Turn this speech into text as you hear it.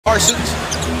Parsons.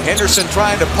 Henderson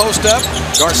trying to post up.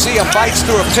 Garcia bites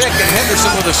through a pick, and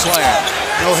Henderson with a slam.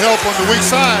 No help on the weak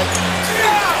side.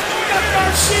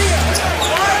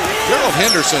 Gerald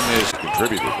Henderson is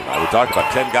contributed. We talked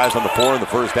about 10 guys on the floor in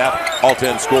the first half. All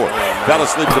 10 scored. Fell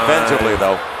asleep defensively,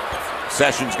 though.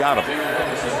 Sessions got him.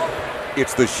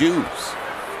 It's the shoes.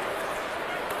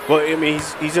 Well, I mean,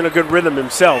 he's in a good rhythm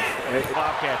himself.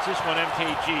 Bobcats, this one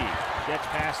MKG. Gets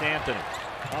past Anthony.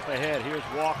 Up ahead, here's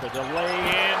Walker. The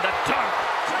lay-in, the dunk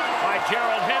by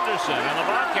Gerald Henderson. And the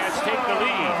Bobcats take the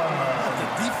lead.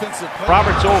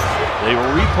 Roberts over. They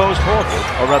will repost Horford,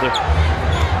 or rather,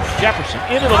 Jefferson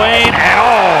into the lane. And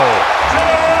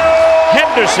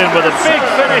Henderson with a big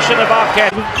finish in the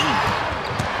Bobcat.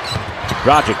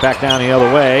 Rogic back down the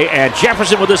other way, and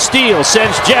Jefferson with a steal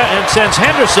sends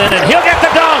Henderson, and he'll get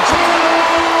the dunk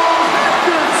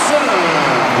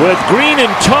with Green in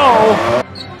tow.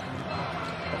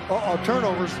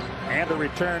 Turnovers. And a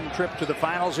return trip to the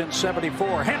finals in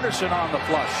 '74. Henderson on the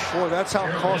flush. Boy, that's how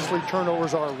costly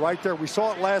turnovers are right there. We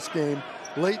saw it last game,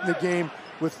 late in the game,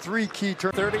 with 3 key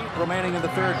turnovers. 30 remaining in the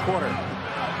third quarter.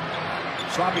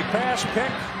 Sloppy pass,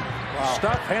 pick,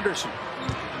 stuff, Henderson.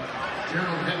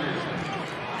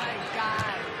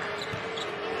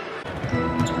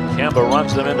 Kemba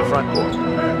runs them into front court.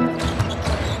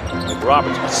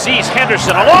 Roberts sees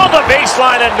Henderson along the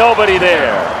baseline and nobody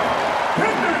there.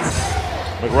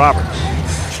 McRoberts.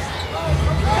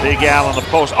 Big Al on the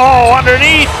post. Oh,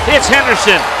 underneath, it's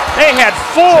Henderson. They had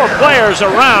 4 players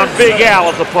around Big Al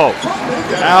at the post.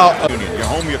 out. Your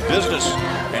home, your business,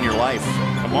 and your life.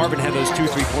 Marvin had those 2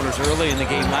 3-pointers early in the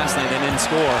game last night and didn't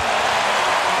score.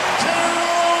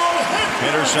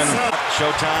 Henderson,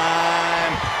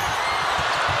 showtime.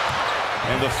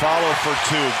 And the follow for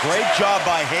 2. Great job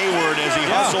by Hayward as he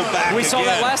hustled back. We saw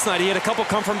that last night. He had a couple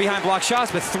come from behind block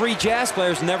shots, but 3 Jazz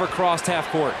players never crossed half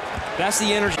court. That's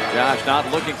the energy. Josh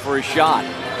not looking for a shot.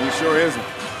 He sure isn't.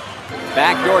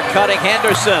 Backdoor cutting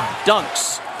Henderson.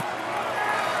 Dunks.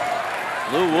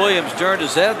 Lou Williams turned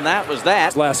his head, and that was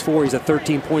that. Last 4, he's at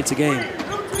 13 points a game.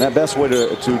 That best way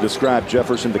to describe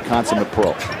Jefferson, the consummate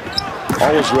pro.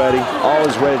 Always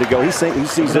ready to go. He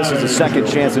sees this as a second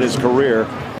chance in his career.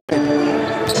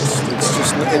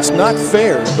 It's not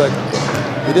fair, but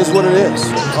it is what it is.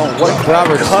 Oh, what a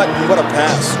cut, what a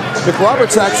pass.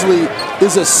 McRoberts actually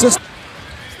is a system.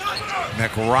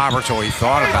 McRoberts, he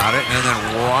thought about it, and then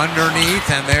underneath,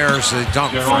 and there's the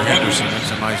dunk for Henderson.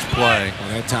 That's a nice play.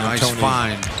 That time, nice Tony,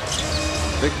 find.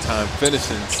 big time finish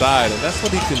inside, and that's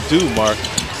what he can do, Mark.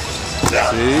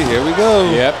 See, here we go.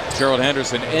 Yep, Gerald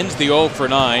Henderson ends the 0 for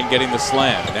 9, getting the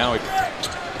slam. Now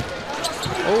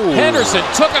Henderson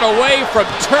took it away from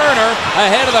Turner,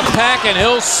 ahead of the pack, and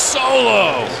he'll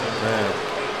solo.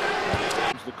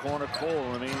 The corner, Cole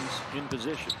remains in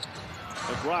position.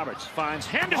 McRoberts finds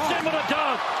Henderson with a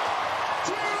dunk.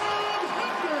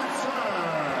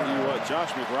 Tell you what,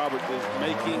 Josh McRoberts is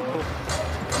making.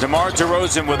 DeMar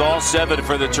DeRozan with all 7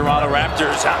 for the Toronto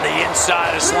Raptors. On the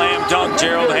inside, a slam dunk,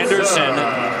 Gerald Henderson.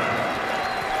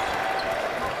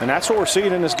 And that's what we're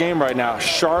seeing in this game right now.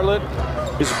 Charlotte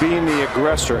is being the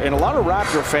aggressor, and a lot of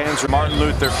Raptor fans are. Martin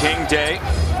Luther King Day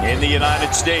in the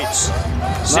United States.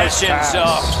 Sessions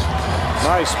up.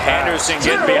 Nice pass. Henderson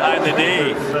getting behind the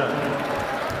knee.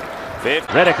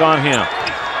 Redick on him.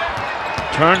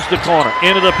 Turns the corner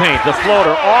into the paint. The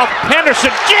floater off. Henderson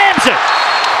jams it.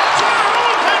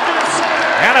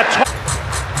 And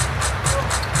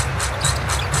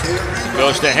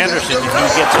goes to Henderson. He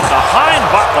gets it behind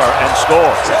Butler and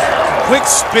scores. Quick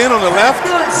spin on the left.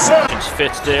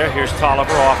 Fits there. Here's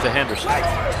Tolliver off to Henderson.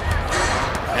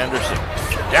 Henderson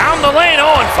down the lane.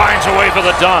 And finds a way for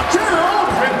the dunk.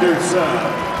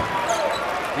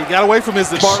 He got away from his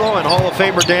Bartle and Hall of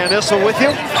Famer Dan Issel with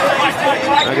him.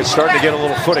 I can start to get a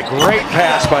little footing. Great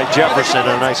pass by Jefferson and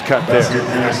a nice cut there.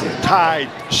 Tied.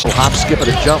 Hop, skip, and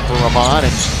a jump for Ramon,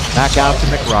 and back out to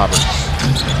McRoberts.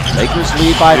 Lakers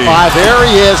lead by 5. There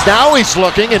he is. Now he's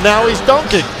looking, and now he's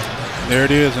dunking. There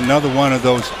it is, another one of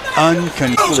those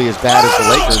uncontrollably as bad as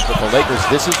the Lakers, but the Lakers,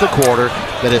 this is the quarter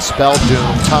that has spelled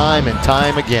doom time and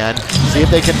time again. See if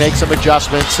they can make some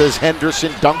adjustments as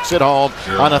Henderson dunks it home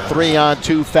on a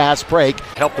 3-on-2 fast break.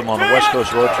 Helped them on the West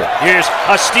Coast road trip. Here's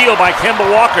a steal by Kemba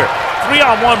Walker.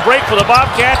 3-on-1 break for the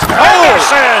Bobcats.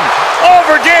 Henderson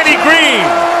over Danny Green.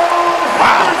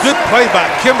 wow, good play by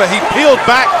Kemba. He peeled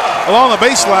back along the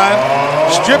baseline,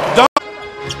 stripped dunk.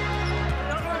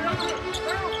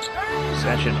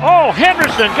 Session. Oh,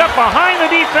 Henderson got behind the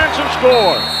defense and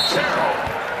scored.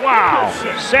 Wow.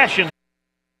 Session.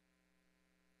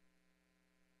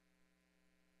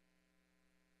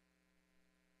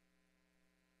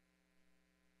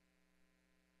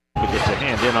 Gets a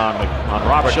hand in on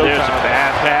Roberts. There's a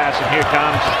bad pass, and here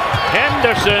comes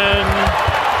Henderson.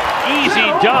 Easy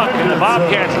dunk, and the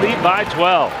Bobcats lead by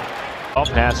 12. I'll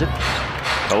pass it.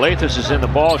 Calathes is in the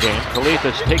ball game.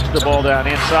 Calathes takes the ball down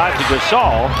inside to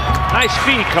Gasol. Nice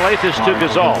feed, Calathes to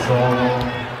Gasol.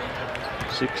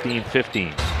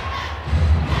 16-15.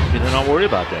 They're not worried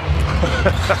about that.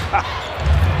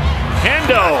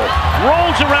 Hendo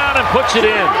rolls around and puts it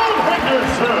in.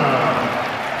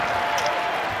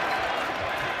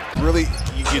 Really,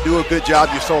 you do a good job.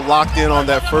 You're so locked in on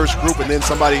that first group, and then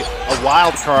somebody, a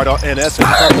wild card in essence,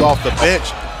 comes off the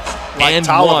bench like And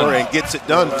Tolliver and gets it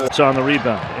done. It's on the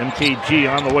rebound. MKG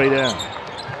on the way down.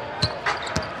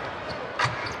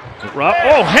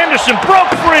 Oh, Henderson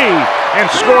broke free and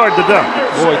scored the dunk.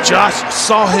 Boy, Josh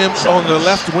saw him on the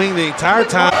left wing the entire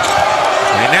time.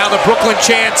 And now the Brooklyn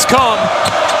chants come.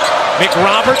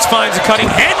 McRoberts finds a cutting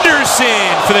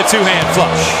Henderson for the two-hand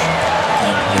flush.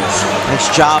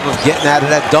 Nice job of getting out of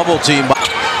that double team.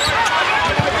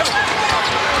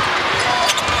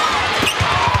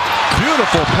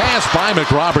 Beautiful pass by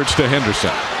McRoberts to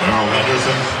Henderson.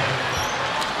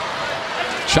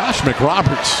 Josh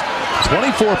McRoberts,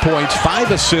 24 points,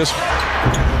 5 assists.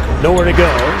 Nowhere to go.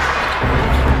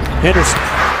 Henderson,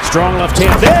 strong left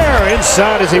hand there,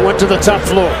 inside as he went to the top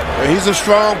floor. He's a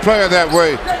strong player that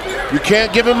way. You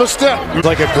can't give him a step.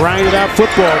 Like a grinded out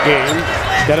football game.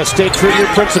 Got to stay true to your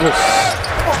principles.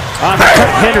 On the cut,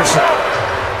 Henderson.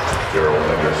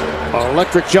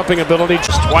 Electric jumping ability.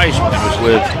 Just twice when he was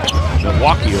with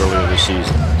Milwaukee earlier this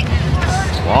season.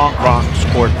 Long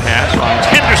cross-court pass on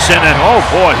Henderson, and oh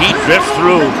boy, he drifts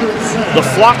through the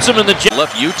flotsam and the jet.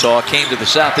 Left Utah, came to the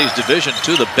Southeast Division,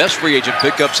 two of the best free agent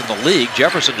pickups in the league.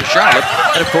 Jefferson to Charlotte,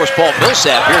 and of course Paul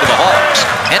Millsap here to the Hawks.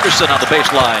 Henderson on the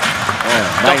baseline.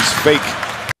 Oh, nice fake.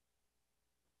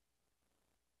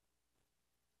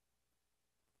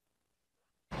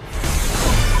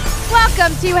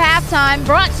 Welcome to halftime,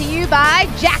 brought to you by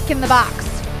Jack in the Box.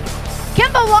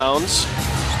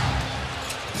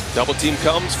 Double team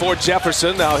comes for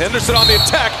Jefferson. Now Henderson on the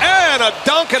attack, and a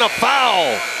dunk and a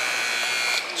foul.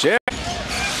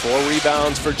 4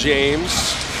 rebounds for James.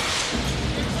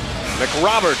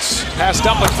 McRoberts passed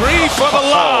up a 3 for the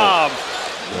lob.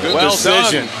 Good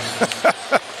decision.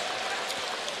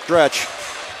 Stretch,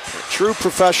 true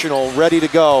professional, ready to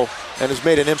go, and has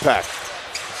made an impact.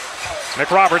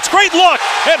 McRoberts, great look,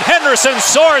 and Henderson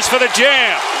soars for the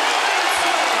jam.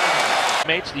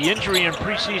 The injury in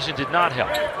preseason did not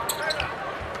help.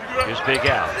 Here's Big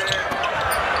Al.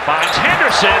 Finds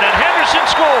Henderson, and Henderson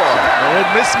scores. A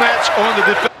mismatch on the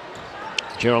defense.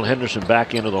 Gerald Henderson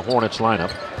back into the Hornets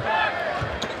lineup.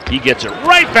 He gets it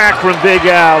right back from Big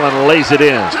Al and lays it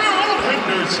in.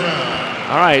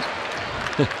 All right.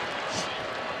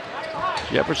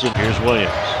 Jefferson, here's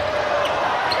Williams.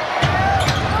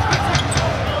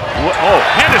 Oh,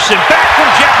 Henderson back from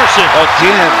Jefferson.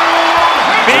 Again.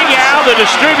 Big Al, the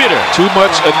distributor. Too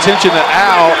much attention to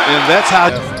Al, and that's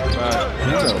how.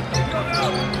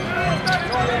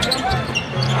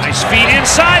 Nice feed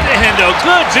inside the Hendo.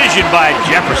 Good vision by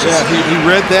Jefferson. Yeah, he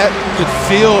read that. Could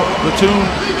feel the tune.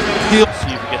 See if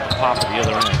you get the pop at the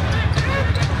other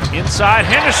end. Inside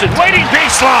Henderson, waiting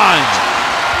baseline.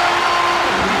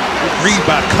 Read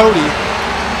by Cody,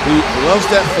 who loves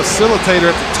that facilitator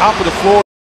at the top of the floor.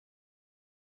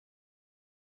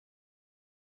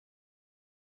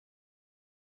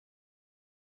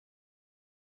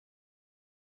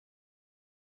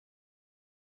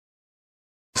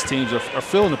 Teams are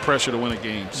feeling the pressure to win a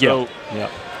game. So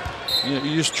you know,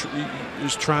 you're just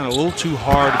trying a little too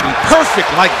hard to be perfect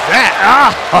like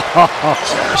that.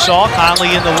 Saw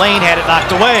Conley in the lane, had it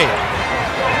knocked away.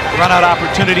 Run out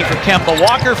opportunity for Kemba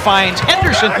Walker, finds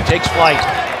Henderson, who takes flight.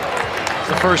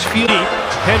 The first few.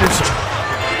 Henderson.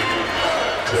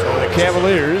 So the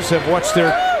Cavaliers have watched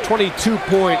their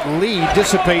 22-point lead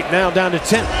dissipate now down to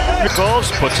 10.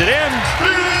 Goals, puts it in.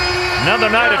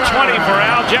 Another night of 20 for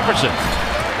Al Jefferson.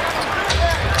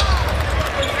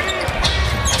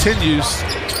 Continues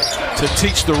to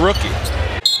teach the rookie.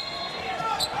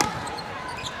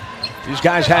 These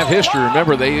guys have history.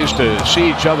 Remember, they used to see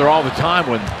each other all the time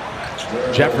when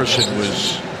Jefferson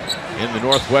was in the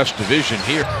Northwest Division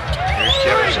here. Here's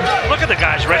Jefferson. Look at the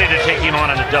guys ready to take him on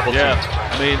in a double team.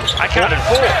 I mean, I counted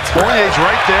 4. Fournier's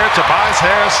right there. Tobias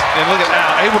Harris, and look at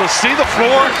Al, able to see the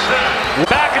floor.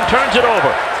 Back and turns it over.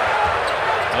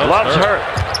 Love's hurt.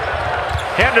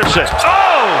 Henderson.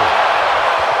 Oh!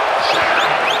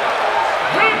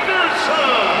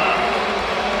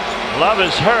 Love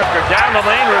is hurt. Down the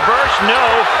lane, reverse, no.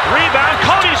 Rebound,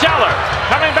 Cody Zeller.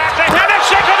 Coming back to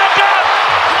Henderson for the dunk!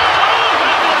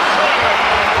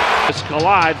 This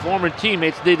collide, former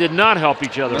teammates, they did not help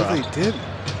each other out. They did.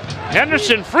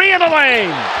 Henderson free in the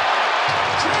lane.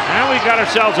 And we got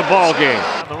ourselves a ball game.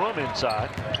 On the room inside.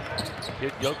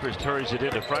 Kid Gilchrist hurries it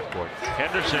into front court.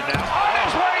 Henderson now on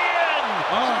his way in.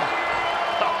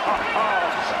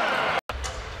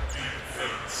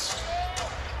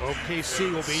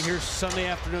 OKC will be here Sunday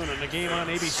afternoon on the game on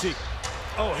ABC.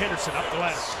 Oh, Henderson up the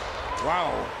ladder.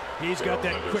 Wow, he's got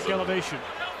that quick elevation.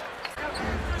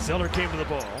 Zeller came to the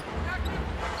ball.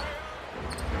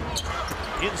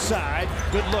 Inside,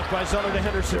 good look by Zeller to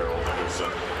Henderson.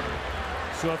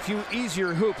 So a few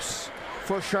easier hoops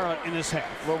for Charlotte in this half.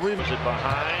 Well, it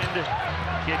behind.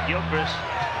 Kid Gilchrist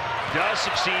does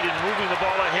succeed in moving the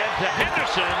ball ahead to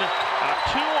Henderson. A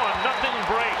 2-0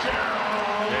 break.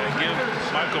 And give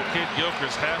Michael Kid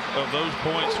Gilchrist half of those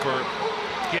points for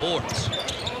Boards.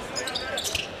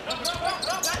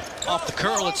 Off the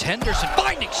curl, it's Henderson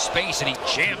finding space, and he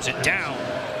jams it down.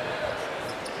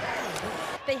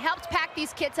 They helped pack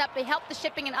these kids up. They helped the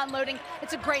shipping and unloading.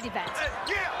 It's a great event.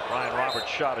 Ryan Roberts'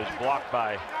 shot is blocked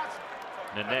by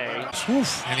Nene.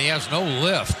 And he has no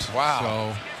lift. Wow.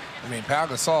 So, I mean, Pau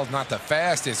Gasol's not the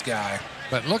fastest guy.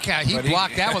 But look how he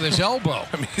blocked that with his elbow.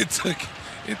 I mean, it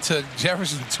took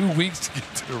Jefferson 2 weeks to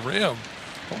get to the rim.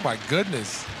 Oh, my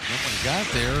goodness. When he got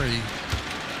there, he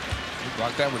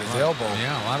blocked that with his elbow.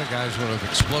 Yeah, a lot of guys would have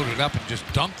exploded up and just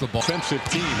dunked the ball. Defensive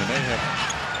team, and they have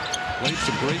played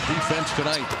some great defense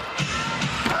tonight.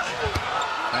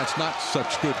 That's not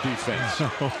such good defense.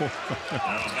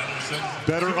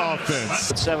 better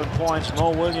offense. 7 points.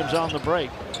 Mo Williams on the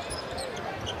break.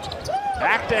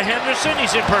 Back to Henderson.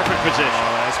 He's in perfect position.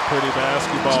 Oh, that's pretty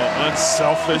basketball.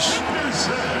 Unselfish.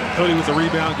 Cody with the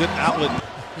rebound. Good outlet.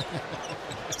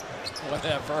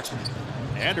 Whatever.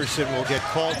 Anderson will get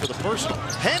called for the personal.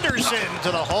 Henderson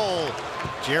to the hole.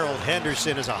 Gerald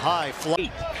Henderson is a high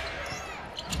flight.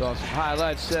 Saw some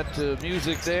highlights set to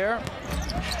music there.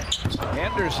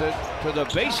 Henderson to the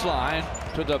baseline,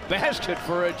 to the basket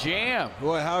for a jam.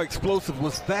 Boy, how explosive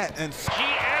was that? And G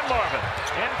and Marvin.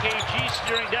 NKG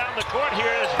steering down the court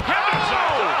here is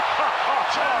Henderson.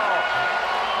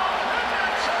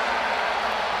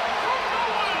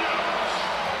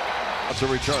 That's a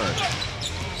return.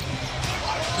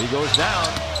 He goes down.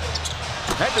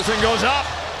 Henderson goes up.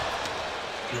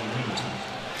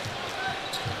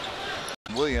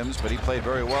 Williams, but he played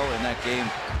very well in that game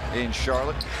in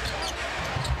Charlotte.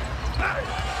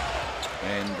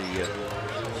 And the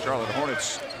Charlotte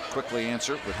Hornets quickly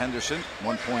answer with Henderson,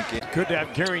 1 point game. Good to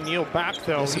have Gary Neal back,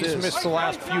 though. Yes, He's missed the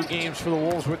last few games for the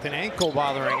Wolves with an ankle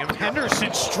bothering him.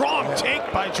 Henderson, strong take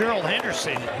by Gerald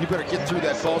Henderson. you better get through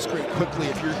that ball screen quickly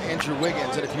if you're Andrew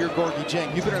Wiggins, and if you're Gorgie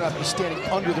Jang, you better not be standing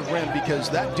under the rim because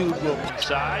that dude will.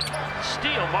 Side,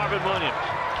 steal Marvin Williams.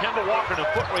 Kemba Walker in a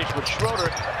foot race with Schroeder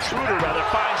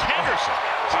finds Henderson.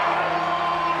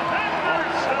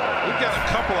 We've got a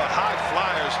couple of high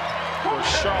flyers for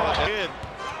Charlotte.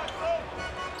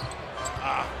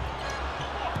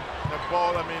 That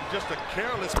ball, I mean, just a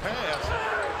careless pass.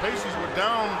 Pacers were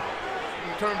down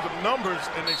in terms of numbers,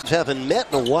 and they haven't met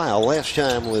in a while. Last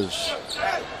time was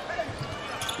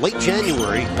late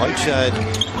January. Whiteside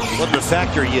wasn't a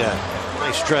factor yet.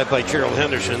 Nice drive by Gerald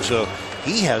Henderson. So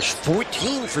he has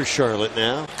 14 for Charlotte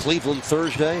now. Cleveland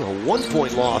Thursday, a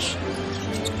 1-point loss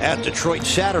at Detroit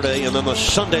Saturday, and then the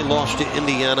Sunday loss to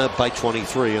Indiana by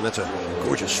 23, and that's a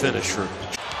gorgeous finish for.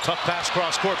 Tough pass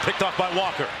cross court, picked off by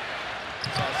Walker.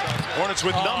 Hornets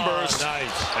with numbers.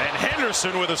 Nice. And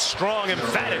Henderson with a strong,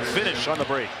 emphatic finish on the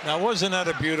break. Now, wasn't that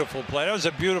a beautiful play? That was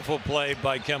a beautiful play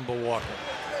by Kemba Walker.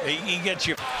 He gets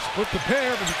you. Split the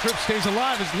pair, but the trip stays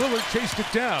alive as Lillard chased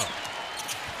it down.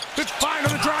 Good find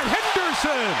on the drive.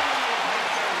 Henderson!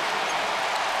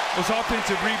 Those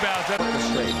offensive rebounds.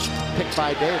 Straight. Picked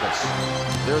by Davis.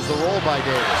 There's the roll by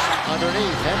Davis.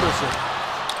 Underneath, Henderson.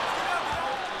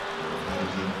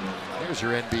 There's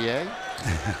your NBA.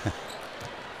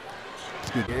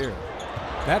 Good air.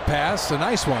 That pass, a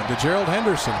nice one to Gerald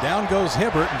Henderson. Down goes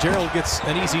Hibbert, and Gerald gets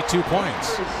an easy 2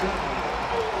 points. A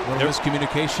little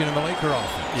miscommunication in the Laker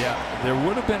offense. Yeah, there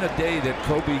would have been a day that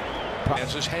Kobe.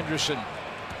 This is Henderson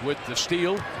with the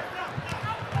steal.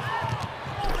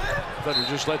 Better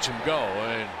just lets him go,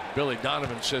 and Billy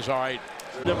Donovan says, all right.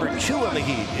 Number 2 on the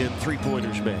Heat in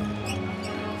three-pointers made.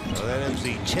 So that ends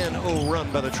the 10-0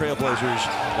 run by the Trailblazers.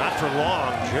 Not for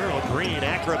long. Gerald Green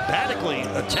acrobatically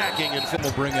attacking and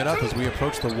we'll bring it up as we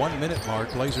approach the 1-minute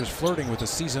mark. Blazers flirting with a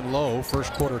season low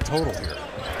first quarter total here.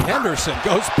 Henderson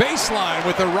goes baseline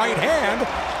with the right hand,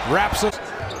 wraps it.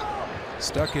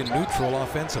 Stuck in neutral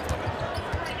offensively.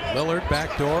 Lillard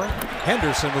backdoor.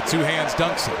 Henderson with 2 hands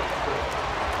dunks it.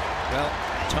 Well,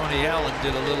 Tony Allen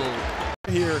did a little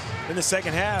here in the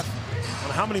second half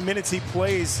on how many minutes he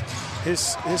plays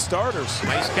his starters.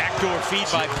 Nice backdoor feed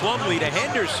by Plumlee to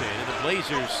Henderson, and the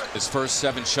Blazers. His first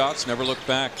 7 shots, never looked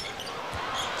back.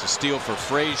 It's a steal for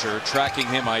Frazier, tracking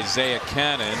him Isaiah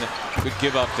Cannon. Good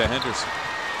give up to Henderson.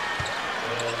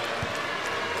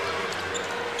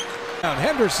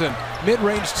 Henderson,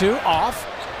 mid-range 2, off.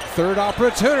 Third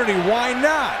opportunity, why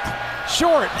not?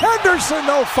 Short, Henderson,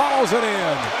 though, follows it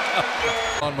in.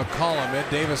 On McCollum, Ed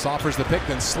Davis offers the pick,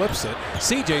 then slips it.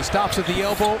 CJ stops at the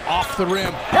elbow, off the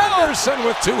rim. Henderson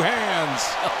with 2 hands.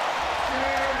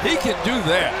 He can do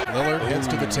that. Lillard heads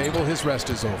to the table, his rest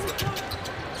is over.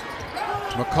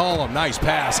 McCollum, nice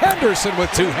pass. Henderson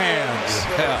with 2 hands.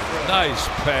 Yeah, nice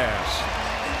pass.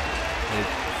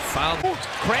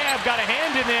 Crab got a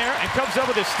hand in there and comes up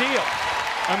with a steal.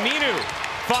 Aminu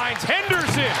finds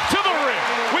Henderson to the rim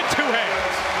with 2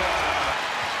 hands.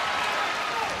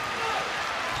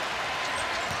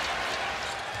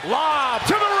 Lob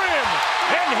to the rim,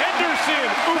 and Henderson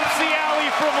oops the alley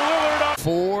from Lillard.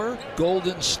 4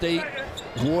 Golden State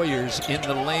Warriors in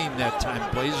the lane that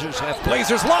time. Blazers have to.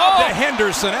 Blazers lob to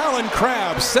Henderson. Allen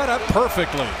Crabbe set up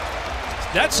perfectly.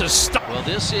 That's a stop. Well,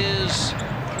 this is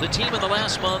the team in the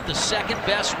last month, the second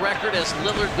best record as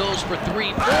Lillard goes for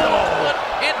 3. But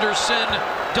Henderson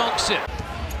dunks it.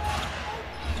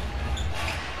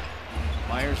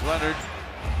 Myers-Leonard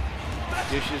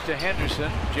dishes to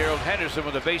Henderson. Gerald Henderson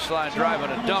with a baseline drive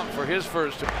and a dunk for his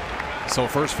first. So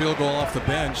first field goal off the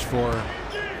bench for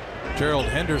Gerald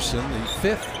Henderson, the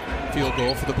 5th field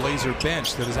goal for the Blazer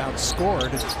bench that is outscored.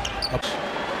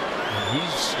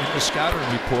 He's in the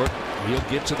scouting report. He'll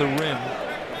get to the rim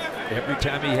every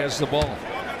time he has the ball,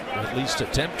 or at least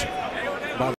attempt to.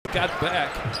 Got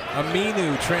back.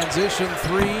 Aminu, transition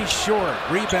 3, short.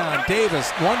 Rebound, Davis.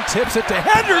 One tips it to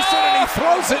Henderson, and he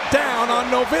throws it down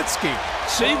on Nowitzki.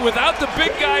 See, without the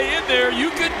big guy in there, you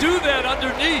could do that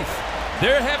underneath.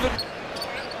 They're having.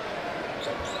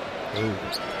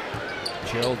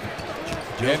 Gerald.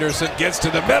 Henderson gets to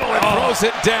the middle and throws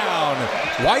it down.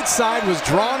 Whiteside was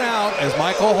drawn out, as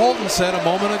Michael Holton said a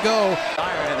moment ago.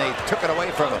 And they took it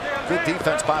away from him. Good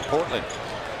defense by Portland.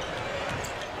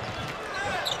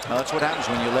 Now that's what happens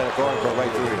when you let a guard go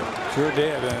right through you. Sure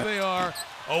did. They are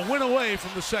a win away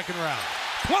from the second round.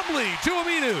 Plumlee to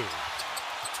Aminu.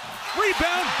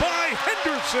 Rebound by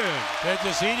Henderson. They're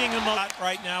just eating him a lot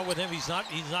right now with him. He's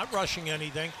not rushing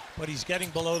anything, but he's getting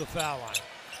below the foul line.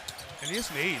 And he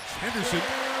isn't aged. Henderson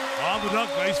on the dunk,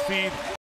 nice feed.